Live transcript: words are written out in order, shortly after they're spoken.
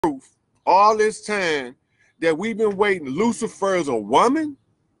proof all this time that we've been waiting. Lucifer is a woman?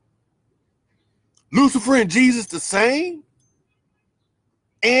 Lucifer and Jesus the same?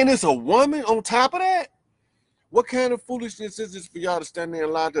 And it's a woman on top of that? What kind of foolishness is this for y'all to stand there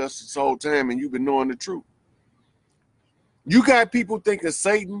and lie to us this whole time and you've been knowing the truth? You got people thinking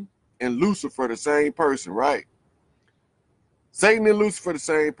Satan and Lucifer the same person, right? Satan and Lucifer the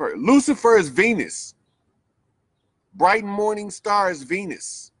same person. Lucifer is Venus. Bright morning star is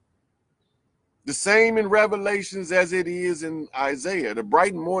Venus. The same in Revelations as it is in Isaiah. The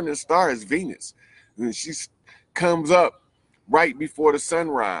bright morning star is Venus. And she comes up right before the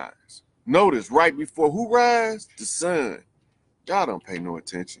sunrise. Notice, right before who rise? The sun. Y'all don't pay no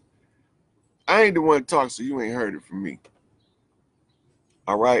attention. I ain't the one to talk, so you ain't heard it from me.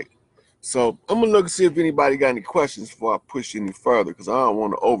 All right? So I'm going to look and see if anybody got any questions before I push any further, because I don't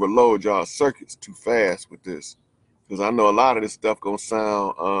want to overload y'all circuits too fast with this. Because I know a lot of this stuff going to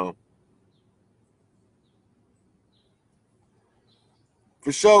sound...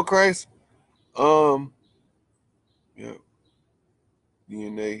 for sure, Christ. Yeah.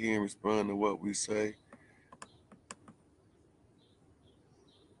 DNA here and respond to what we say.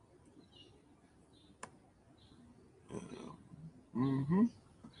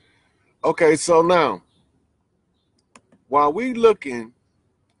 Okay, so now, while we looking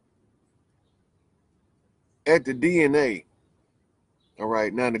at the DNA, all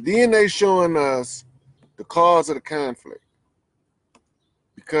right, now the DNA showing us the cause of the conflict,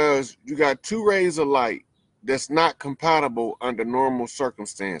 because you got two rays of light that's not compatible under normal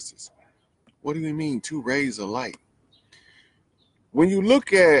circumstances. What do you mean, two rays of light? When you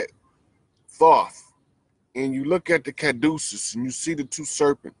look at Thoth and you look at the caduceus and you see the two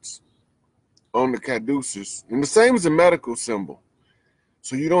serpents on the caduceus, and the same as a medical symbol,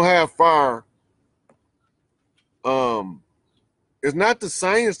 so you don't have fire. It's not the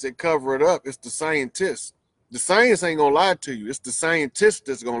science that cover it up, it's the scientists. The science ain't gonna lie to you. It's the scientist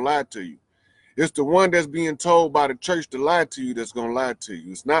that's gonna lie to you. It's the one that's being told by the church to lie to you that's gonna lie to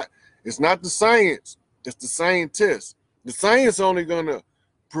you. It's not the science, it's the scientist. The science only gonna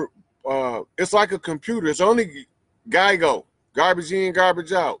it's like a computer. It's only GIGO, garbage in,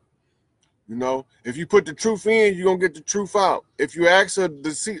 garbage out. You know, if you put the truth in, you're gonna get the truth out. If you ask a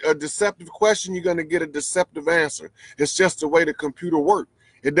deceptive question, you're gonna get a deceptive answer. It's just the way the computer works.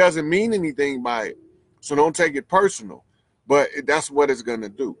 It doesn't mean anything by it. So don't take it personal, but that's what it's gonna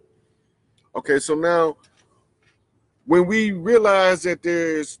do. Okay, so now when we realize that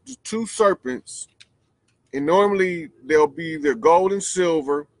there's two serpents, and normally they'll be either gold and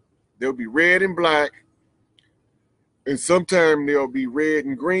silver, they'll be red and black, and sometimes they'll be red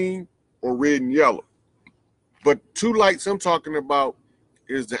and green or red and yellow. But two lights I'm talking about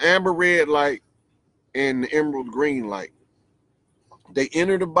is the amber red light and the emerald green light. They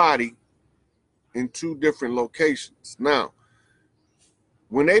enter the body in two different locations. Now,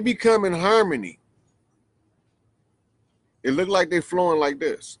 when they become in harmony, it looks like they're flowing like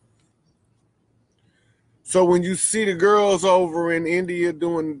this. So when you see the girls over in India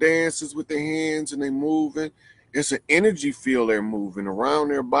doing dances with their hands and they moving, it's an energy field they're moving around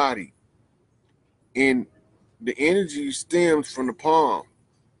their body. And the energy stems from the palm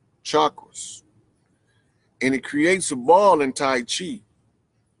chakras. And it creates a ball in Tai Chi.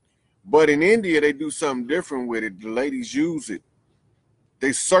 But in India, they do something different with it. The ladies use it.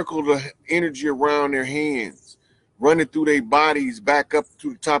 They circle the energy around their hands, run it through their bodies, back up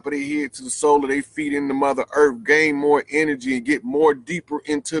to the top of their head, to the sole of their feet in the Mother Earth, gain more energy and get more deeper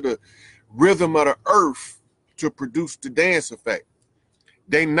into the rhythm of the earth to produce the dance effect.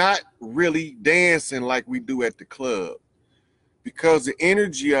 They not really dancing like we do at the club, because the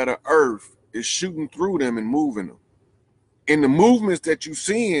energy of the earth is shooting through them and moving them. And the movements that you're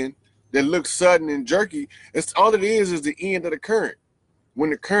seeing that look sudden and jerky, it's all it is the end of the current. When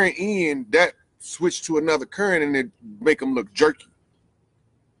the current ends, that switch to another current and it make them look jerky.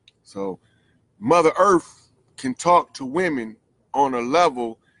 So Mother Earth can talk to women on a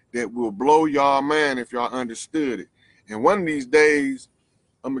level that will blow y'all mind if y'all understood it. And one of these days,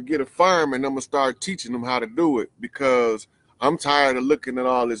 I'm going to get a fireman, I'm going to start teaching them how to do it, because I'm tired of looking at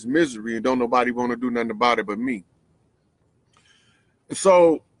all this misery and don't nobody want to do nothing about it but me.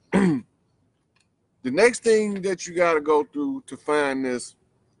 So the next thing that you got to go through to find this,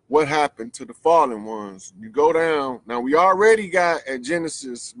 what happened to the fallen ones, you go down. Now, we already got at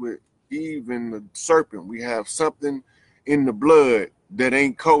Genesis with Eve and the serpent, we have something in the blood that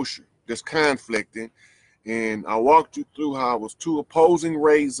ain't kosher, that's conflicting. And I walked you through how it was two opposing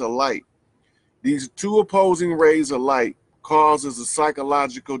rays of light. These two opposing rays of light causes a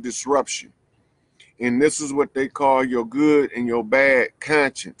psychological disruption. And this is what they call your good and your bad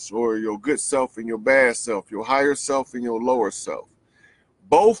conscience, or your good self and your bad self, your higher self and your lower self.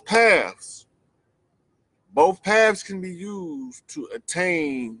 Both paths can be used to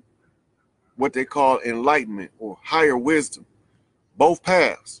attain what they call enlightenment or higher wisdom. Both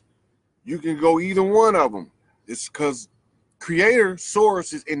paths. You can go either one of them. It's because creator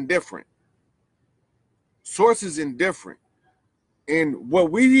source is indifferent. Source is indifferent. And what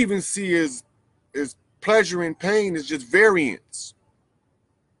we even see is pleasure and pain is just variance.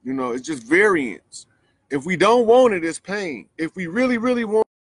 You know, it's just variance. If we don't want it, it's pain. If we really, really want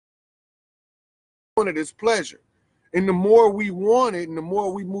it, it's pleasure. And the more we want it and the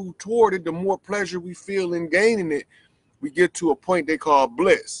more we move toward it, the more pleasure we feel in gaining it, we get to a point they call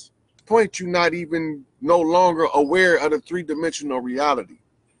bliss. Point you're not even no longer aware of the three-dimensional reality.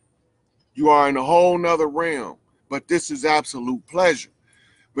 You are in a whole nother realm, but this is absolute pleasure.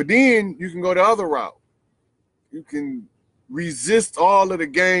 But then you can go the other route. You can resist all of the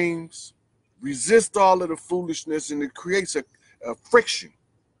games, resist all of the foolishness, and it creates a friction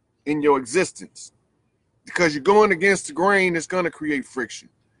in your existence. Because you're going against the grain, it's going to create friction.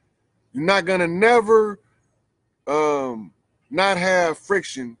 You're not going to never not have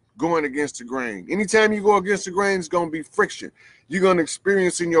friction going against the grain. Anytime you go against the grain, it's going to be friction. You're going to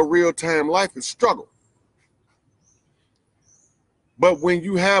experience in your real-time life is struggle. But when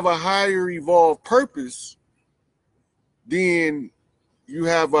you have a higher evolved purpose, then you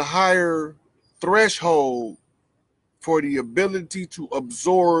have a higher threshold for the ability to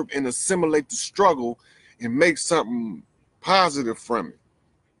absorb and assimilate the struggle and make something positive from it,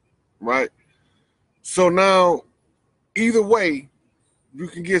 right? So now, either way, you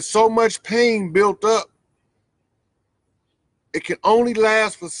can get so much pain built up, it can only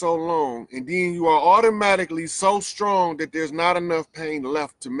last for so long, and then you are automatically so strong that there's not enough pain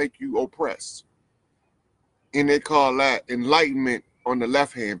left to make you oppressed. And they call that enlightenment on the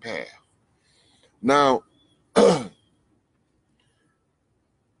left-hand path. Now, to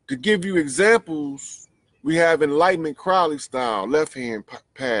give you examples, we have enlightenment Crowley style, left-hand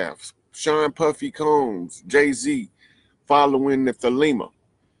paths, Sean Puffy Combs, Jay-Z, following the Thelema.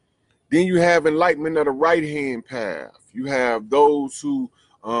 Then you have enlightenment of the right-hand path. You have those who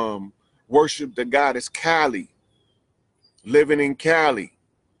worship the goddess Kali, living in Cali,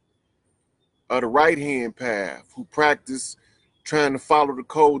 of the right-hand path, who practice trying to follow the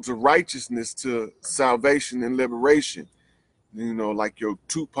codes of righteousness to salvation and liberation. You know, like your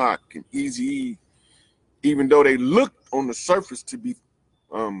Tupac and Eazy-E, even though they look on the surface to be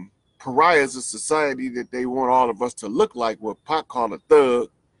pariahs of society that they want all of us to look like, what Pac called a thug.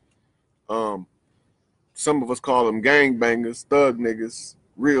 Some of us call them gangbangers, thug niggas,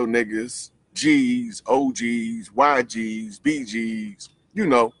 real niggas, G's, OGs, YGs, BGs, you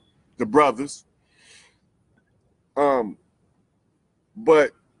know, the brothers.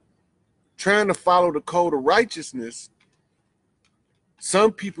 But trying to follow the code of righteousness,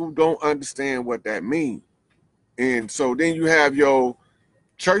 some people don't understand what that means. And so then you have your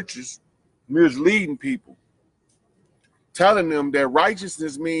churches misleading people, telling them that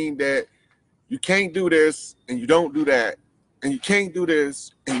righteousness means that you can't do this and you don't do that, and you can't do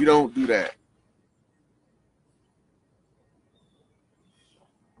this and you don't do that.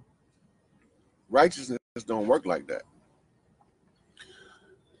 Righteousness don't work like that.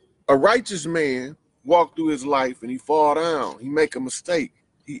 A righteous man walk through his life and he fall down, he make a mistake,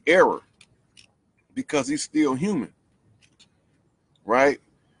 he error, because he's still human, right?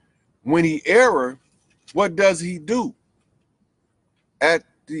 When he error, what does he do? At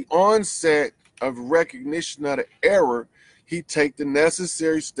the onset of recognition of the error, he take the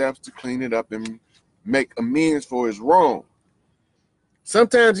necessary steps to clean it up and make amends for his wrong.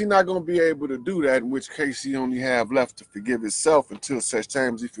 Sometimes he's not going to be able to do that, in which case he only have left to forgive himself until such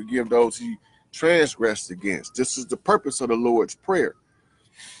times he forgive those he transgressed against. This is the purpose of the Lord's Prayer.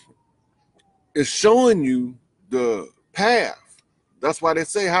 It's showing you the path. That's why they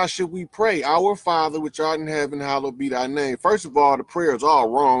say, how should we pray? Our Father, which art in heaven, hallowed be thy name. First of all, the prayer is all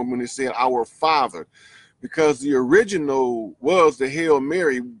wrong when they said our Father, because the original was the Hail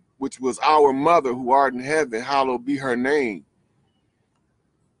Mary, which was our mother who art in heaven, hallowed be her name.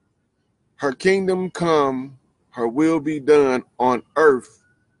 Her kingdom come, her will be done on earth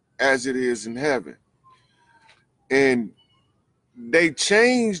as it is in heaven. And they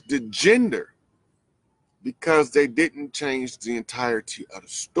changed the gender because they didn't change the entirety of the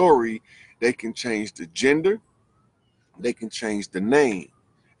story. They can change the gender, they can change the name.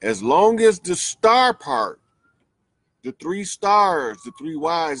 As long as the star part, the 3 stars, the 3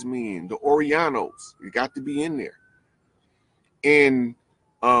 wise men, the Orianos, it got to be in there. And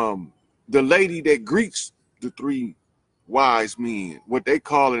the lady that greets the three wise men, what they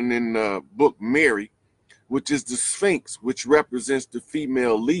call it in the book Mary, which is the Sphinx, which represents the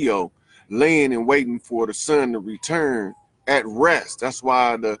female Leo, laying and waiting for the sun to return at rest. That's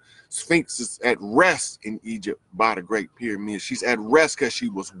why the Sphinx is at rest in Egypt by the Great Pyramid. She's at rest because she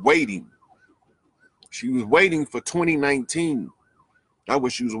was waiting. She was waiting for 2019. That's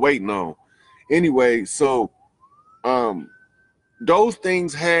what she was waiting on. Anyway, so those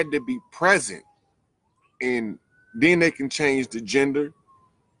things had to be present, and then they can change the gender.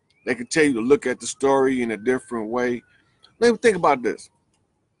 They can tell you to look at the story in a different way. Let me think about this.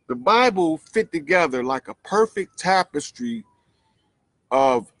 The Bible fit together like a perfect tapestry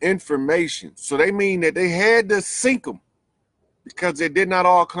of information. So they mean that they had to sync them because they did not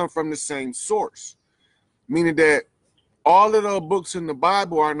all come from the same source. Meaning that all of the books in the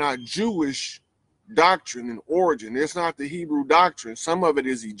Bible are not Jewish doctrine and origin. It's not the Hebrew doctrine. Some of it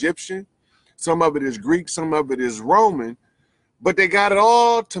is Egyptian, some of it is Greek, some of it is Roman, but they got it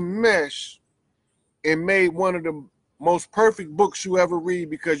all to mesh and made one of the most perfect books you ever read,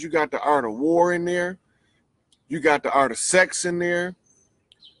 because you got the art of war in there, you got the art of sex in there,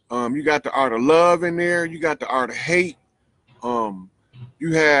 you got the art of love in there, you got the art of hate,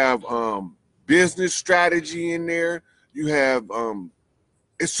 you have business strategy in there, you have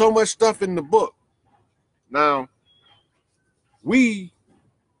it's so much stuff in the book. Now, we,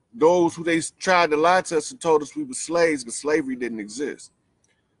 those who they tried to lie to us and told us we were slaves, but slavery didn't exist.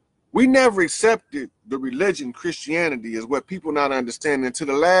 We never accepted the religion Christianity, is what people not understanding, until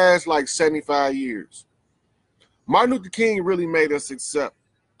the last like 75 years. Martin Luther King really made us accept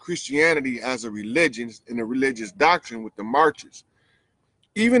Christianity as a religion and a religious doctrine with the marches.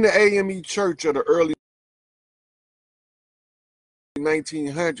 Even the AME Church of the early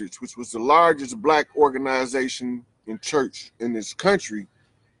 1900s, which was the largest black organization in church in this country,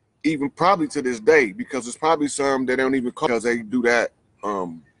 even probably to this day, because there's probably some that don't even call, because they do that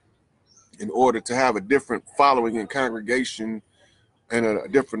in order to have a different following and congregation and a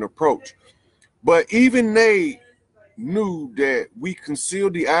different approach. But even they knew that we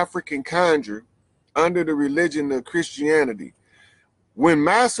concealed the African conjure under the religion of Christianity. When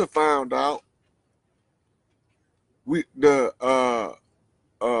Massa found out, the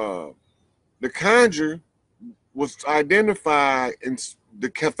conjure was identified in the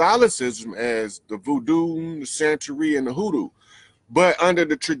Catholicism as the voodoo, the Santeria, and the hoodoo. But under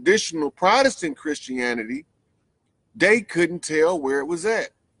the traditional Protestant Christianity, they couldn't tell where it was at.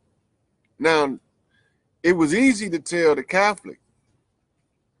 Now, it was easy to tell the Catholic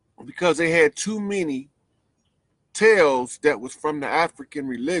because they had too many tales that was from the African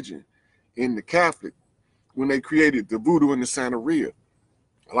religion in the Catholic when they created the voodoo and the Santeria.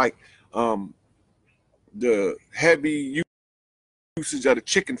 Like the heavy usage of the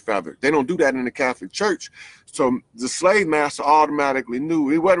chicken feather. They don't do that in the Catholic Church. So the slave master automatically knew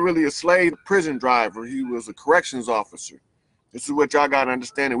he wasn't really a slave prison driver. He was a corrections officer. This is what y'all got to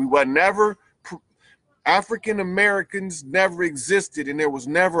understand. We were never, African Americans never existed, and there was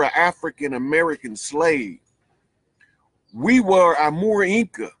never an African American slave. We were Amur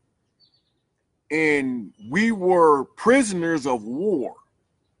Inca, and we were prisoners of war.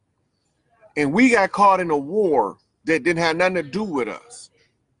 And we got caught in a war that didn't have nothing to do with us,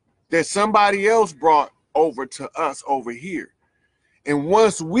 that somebody else brought over to us over here. And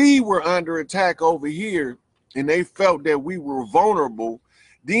once we were under attack over here and they felt that we were vulnerable,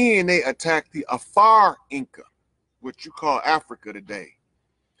 then they attacked the Afar Inca, what you call Africa today.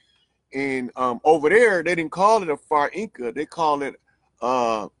 And over there, they didn't call it Afar Inca. They call it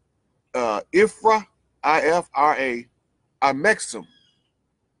Ifra, I-F-R-A, Amexem.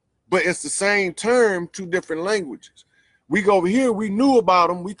 But it's the same term, two different languages. We go over here, we knew about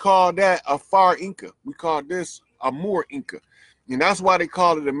them. We call that Afar Inca. We call this Amur Inca. And that's why they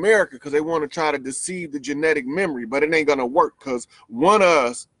call it America, because they want to try to deceive the genetic memory, but it ain't going to work, because one of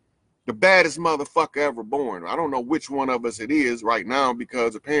us, the baddest motherfucker ever born. I don't know which one of us it is right now,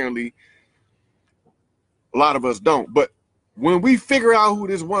 because apparently a lot of us don't. But when we figure out who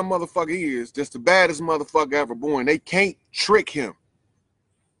this one motherfucker is, that's the baddest motherfucker ever born, they can't trick him.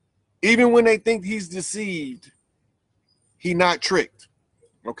 Even when they think he's deceived, he not tricked,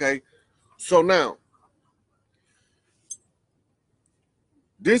 okay? So now,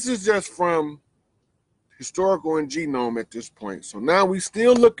 this is just from historical and genome at this point. So now we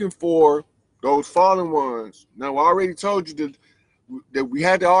still looking for those fallen ones. Now, I already told you that we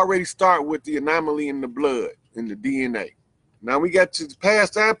had to already start with the anomaly in the blood, in the DNA. Now we got to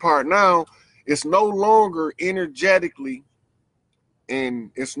past that part. Now it's no longer energetically,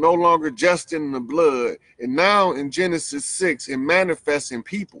 and it's no longer just in the blood. And now in Genesis 6, it manifests in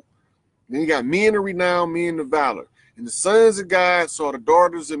people. Then you got men of renown, men of valor. And the sons of God saw the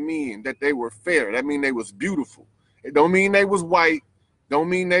daughters of men, that they were fair. That mean they was beautiful. It don't mean they was white. Don't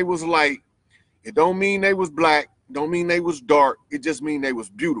mean they was light. It don't mean they was black. Don't mean they was dark. It just mean they was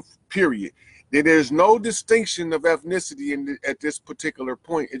beautiful, period. There's no distinction of ethnicity at this particular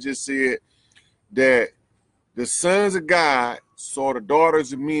point. It just said that the sons of God saw the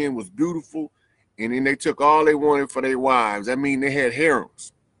daughters of men was beautiful, and then they took all they wanted for their wives. That mean they had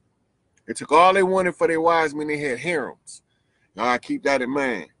harems. They took all they wanted for their wives, mean they had harems. Now, I keep that in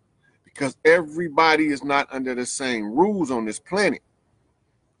mind, because everybody is not under the same rules on this planet.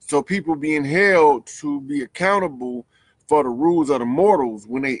 So people being held to be accountable for the rules of the mortals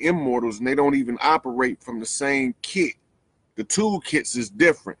when they immortals and they don't even operate from the same kit. The toolkits is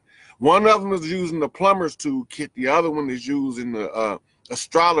different. One of them is using the plumber's toolkit. The other one is using the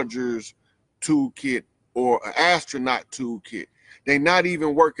astrologer's toolkit or an astronaut toolkit. They're not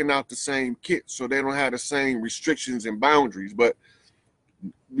even working out the same kit, so they don't have the same restrictions and boundaries. But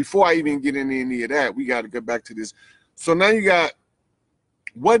before I even get into any of that, we got to get back to this. So now you got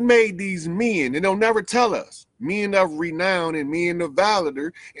what made these men, and they'll never tell us, men of renown and men of valor.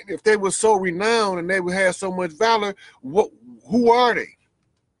 And if they were so renowned and they would have so much valor, who are they?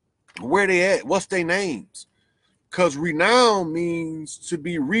 Where they at? What's their names? Because renown means to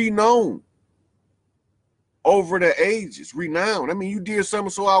be renowned over the ages. Renowned. I mean, you did something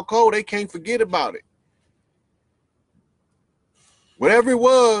so out cold, they can't forget about it. Whatever it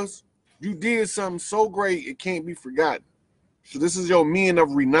was, you did something so great, it can't be forgotten. So this is your men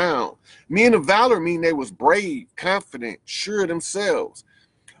of renown. Men of valor mean they was brave, confident, sure of themselves.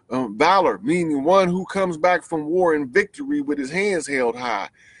 Valor meaning one who comes back from war in victory with his hands held high.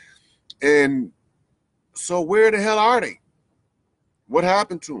 And so where the hell are they? What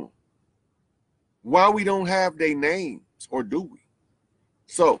happened to them? Why we don't have their names, or do we?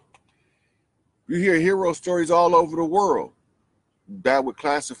 So you hear hero stories all over the world. That would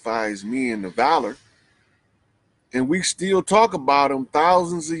classify as men of valor. And we still talk about them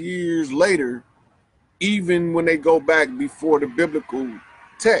thousands of years later, even when they go back before the biblical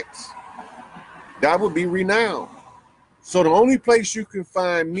text. That would be renown. So the only place you can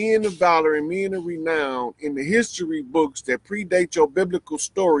find men of valor and men of renown in the history books that predate your biblical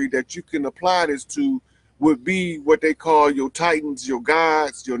story that you can apply this to would be what they call your titans, your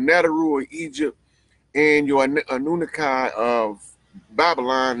gods, your Neteru of Egypt, and your ANUNNAKI of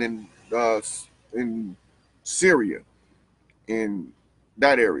Babylon and Syria, in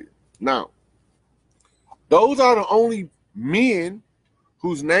that area. Now, those are the only men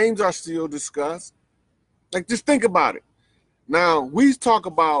whose names are still discussed. Like, just think about it. Now, we talk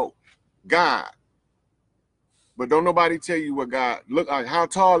about God, but don't nobody tell you what God look like. How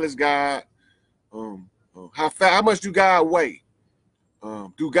tall is God? How fat? How much do God weigh?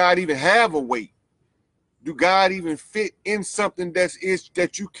 Do God even have a weight? Do God even fit in something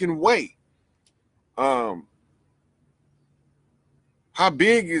that you can weigh? How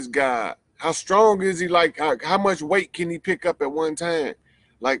big is God? How strong is he? Like, how much weight can he pick up at one time?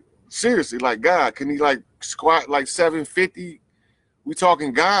 Like, seriously, like God, can he like squat like 750? We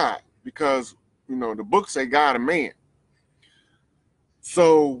talking God, because, you know, the books say God a man.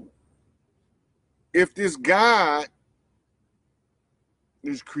 So if this God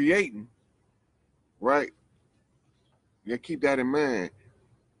is creating, right? Yeah, keep that in mind.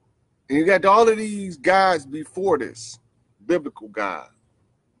 And you got all of these gods before this, biblical God.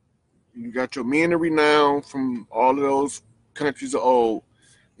 You got your men of renown from all of those countries of old,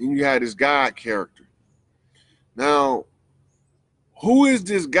 and you had this God character. Now, who is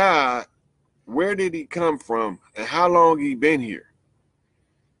this God? Where did he come from? And how long he been here?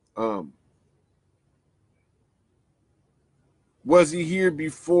 Was he here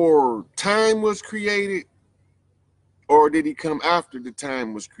before time was created? Or did he come after the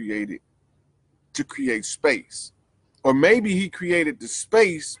time was created to create space? Or maybe he created the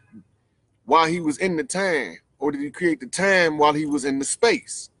space while he was in the time. Or did he create the time while he was in the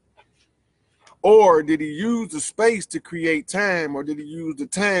space? Or did he use the space to create time? Or did he use the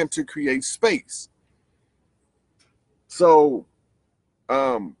time to create space? So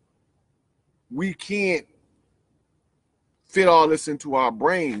we can't fit all this into our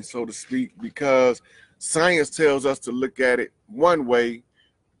brains, so to speak, because science tells us to look at it one way.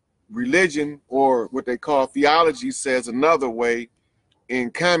 Religion, or what they call theology, says another way.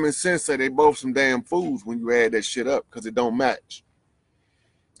 And common sense say they both some damn fools when you add that shit up, because it don't match.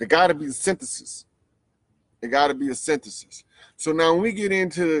 There got to be a synthesis. There got to be a synthesis. So now when we get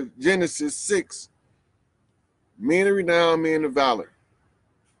into Genesis 6, men of renown, men of valor,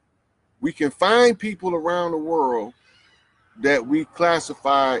 we can find people around the world that we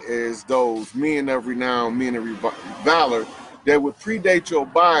classify as those men of renown, men of valor, that would predate your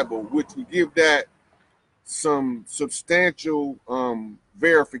Bible, which would give that some substantial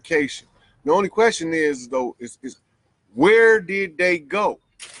verification. The only question is, though, is where did they go,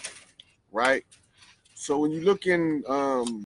 right? So when you look in